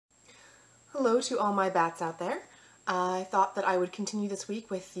Hello to all my bats out there. I thought that I would continue this week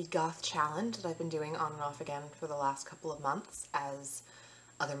with the goth challenge that I've been doing on and off again for the last couple of months as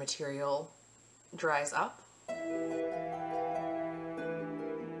other material dries up.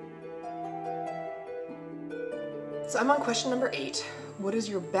 So I'm on question number 8. What is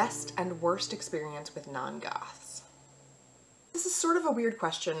your best and worst experience with non-goths? This is sort of a weird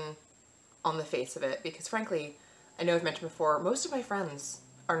question on the face of it because frankly, I know I've mentioned before, most of my friends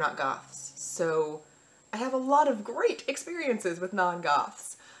are not goths, so I have a lot of great experiences with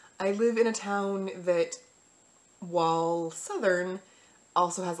non-goths. I live in a town that, while southern,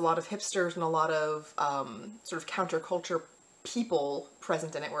 also has a lot of hipsters and a lot of sort of counterculture people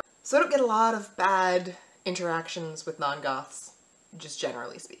present in it. So I don't get a lot of bad interactions with non-goths, just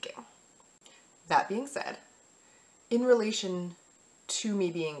generally speaking. That being said, in relation to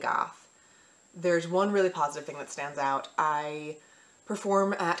me being goth, there's one really positive thing that stands out. I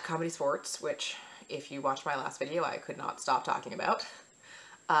perform at Comedy Sports, which, if you watched my last video, I could not stop talking about.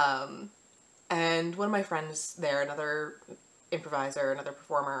 And one of my friends there, another improviser, another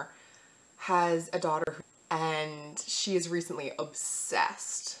performer, has a daughter and she is recently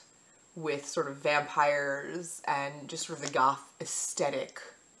obsessed with sort of vampires and just sort of the goth aesthetic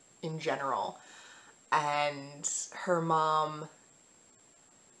in general. And her mom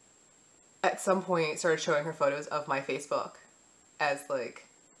at some point started showing her photos of my Facebook as like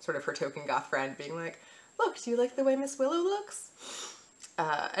sort of her token goth friend, being like, look, do you like the way Miss Willow looks?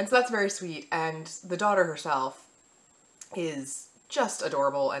 And so that's very sweet, and the daughter herself is just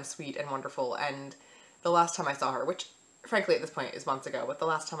adorable and sweet and wonderful, and the last time I saw her, which frankly at this point is months ago, but the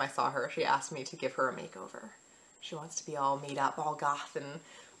last time I saw her she asked me to give her a makeover. She wants to be all made up, all goth and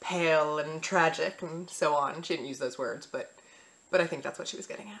pale and tragic and so on. She didn't use those words, but I think that's what she was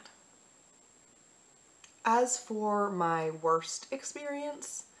getting at. As for my worst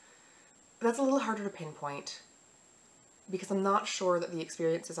experience, that's a little harder to pinpoint because I'm not sure that the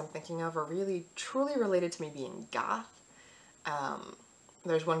experiences I'm thinking of are really truly related to me being goth.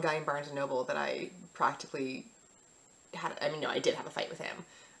 There's one guy in Barnes & Noble that I practically had, I did have a fight with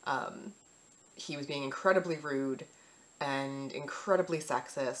him. He was being incredibly rude and incredibly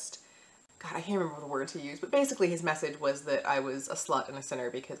sexist. God, I can't remember the words he used, but basically his message was that I was a slut and a sinner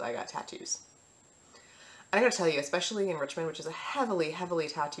because I got tattoos. I gotta tell you, especially in Richmond, which is a heavily, heavily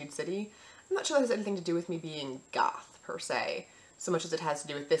tattooed city, I'm not sure that has anything to do with me being goth, per se, so much as it has to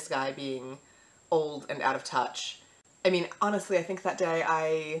do with this guy being old and out of touch. I mean, honestly, I think that day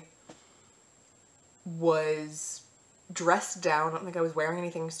I was dressed down. I don't think I was wearing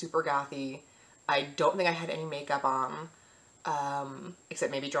anything super gothy. I don't think I had any makeup on,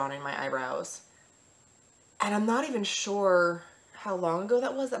 except maybe drawn in my eyebrows. And I'm not even sure how long ago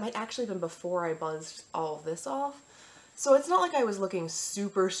that was. That might actually have been before I buzzed all of this off. So it's not like I was looking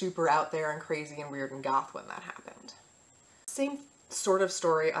super, super out there and crazy and weird and goth when that happened. Same sort of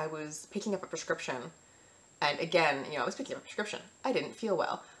story, I was picking up a prescription. And again, I was picking up a prescription. I didn't feel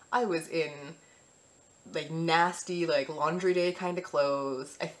well. I was in like nasty, like laundry day kind of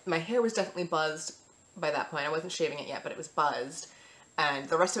clothes. My hair was definitely buzzed by that point. I wasn't shaving it yet, but it was buzzed. And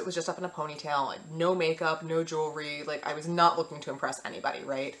the rest of it was just up in a ponytail, like no makeup, no jewelry, like I was not looking to impress anybody,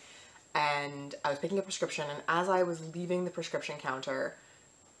 right? And I was picking a prescription, and as I was leaving the prescription counter,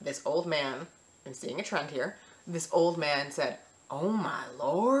 this old man, I'm seeing a trend here, this old man said, "Oh my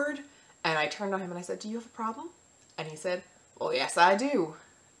lord," and I turned on him and I said, "Do you have a problem?" And he said, "Well, yes I do."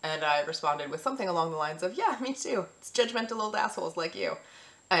 And I responded with something along the lines of, "Yeah, me too, it's judgmental old assholes like you,"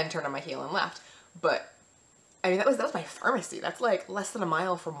 and turned on my heel and left. But I mean, that was my pharmacy. That's like less than a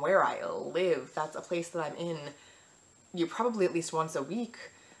mile from where I live. That's a place that I'm in, probably at least once a week.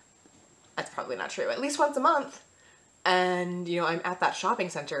 That's probably not true. At least once a month. And, I'm at that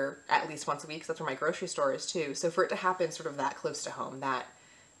shopping center at least once a week, because that's where my grocery store is too. So for it to happen sort of that close to home, that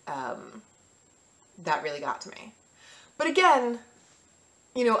really got to me. But again,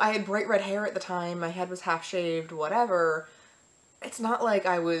 I had bright red hair at the time. My head was half shaved, whatever. It's not like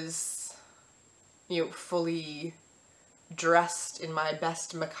I was fully dressed in my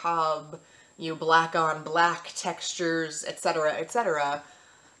best macabre, black on black textures, etc., etc.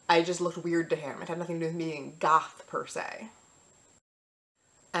 I just looked weird to him. It had nothing to do with me being goth, per se.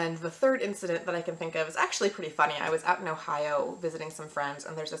 And the third incident that I can think of is actually pretty funny. I was out in Ohio visiting some friends,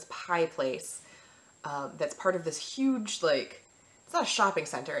 and there's this pie place that's part of this huge, like, it's not a shopping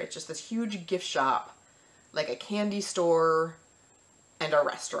center, it's just this huge gift shop, like a candy store, and a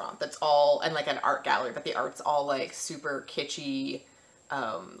restaurant that's all, and like an art gallery, but the art's all like super kitschy,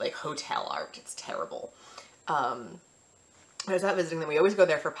 like hotel art. It's terrible. I was out visiting them. We always go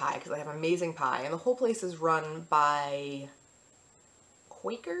there for pie because they have amazing pie, and the whole place is run by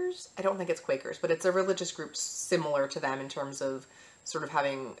Quakers. I don't think it's Quakers, but it's a religious group similar to them in terms of sort of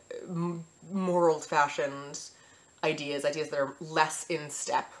having more old-fashioned ideas that are less in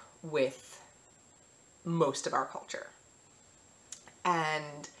step with most of our culture.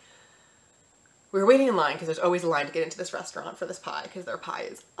 And we were waiting in line because there's always a line to get into this restaurant for this pie because their pie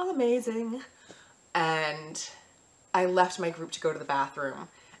is amazing. And I left my group to go to the bathroom,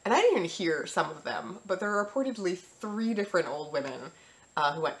 and I didn't even hear some of them, but there were reportedly 3 different old women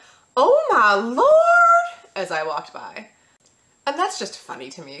who went, "Oh my Lord," as I walked by. And that's just funny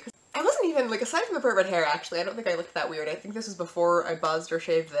to me. I wasn't even, like, aside from the bright red hair, actually, I don't think I looked that weird. I think this was before I buzzed or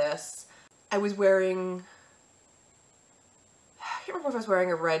shaved this. I was wearing, I can't remember if I was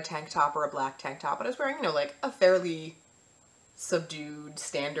wearing a red tank top or a black tank top, but I was wearing, you know, like a fairly subdued,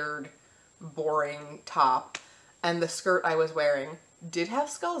 standard, boring top. And the skirt I was wearing did have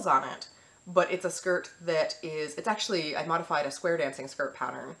skulls on it, but it's a skirt that is, it's actually, I modified a square dancing skirt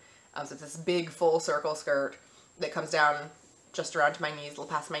pattern. So it's this big full circle skirt that comes down just around to my knees, a little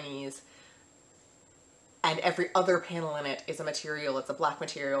past my knees. And every other panel in it is a material, it's a black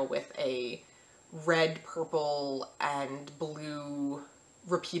material with a red, purple, and blue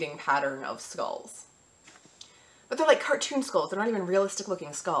repeating pattern of skulls. But they're like cartoon skulls, they're not even realistic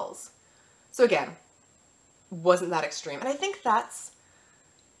looking skulls. So again, wasn't that extreme. And I think that's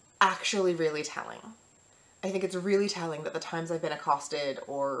actually really telling. I think it's really telling that the times I've been accosted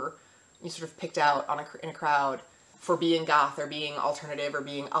or you sort of picked out in a crowd for being goth or being alternative or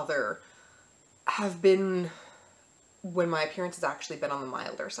being other have been when my appearance has actually been on the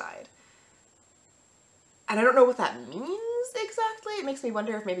milder side. And I don't know what that means exactly. It makes me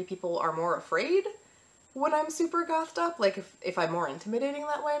wonder if maybe people are more afraid when I'm super gothed up, like if I'm more intimidating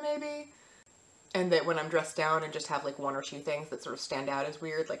that way maybe. And that when I'm dressed down and just have like 1 or 2 things that sort of stand out as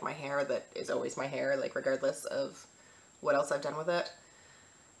weird, like my hair that is always my hair, like regardless of what else I've done with it.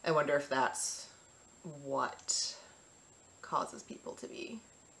 I wonder if that's what causes people to be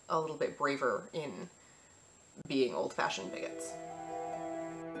a little bit braver in being old-fashioned bigots.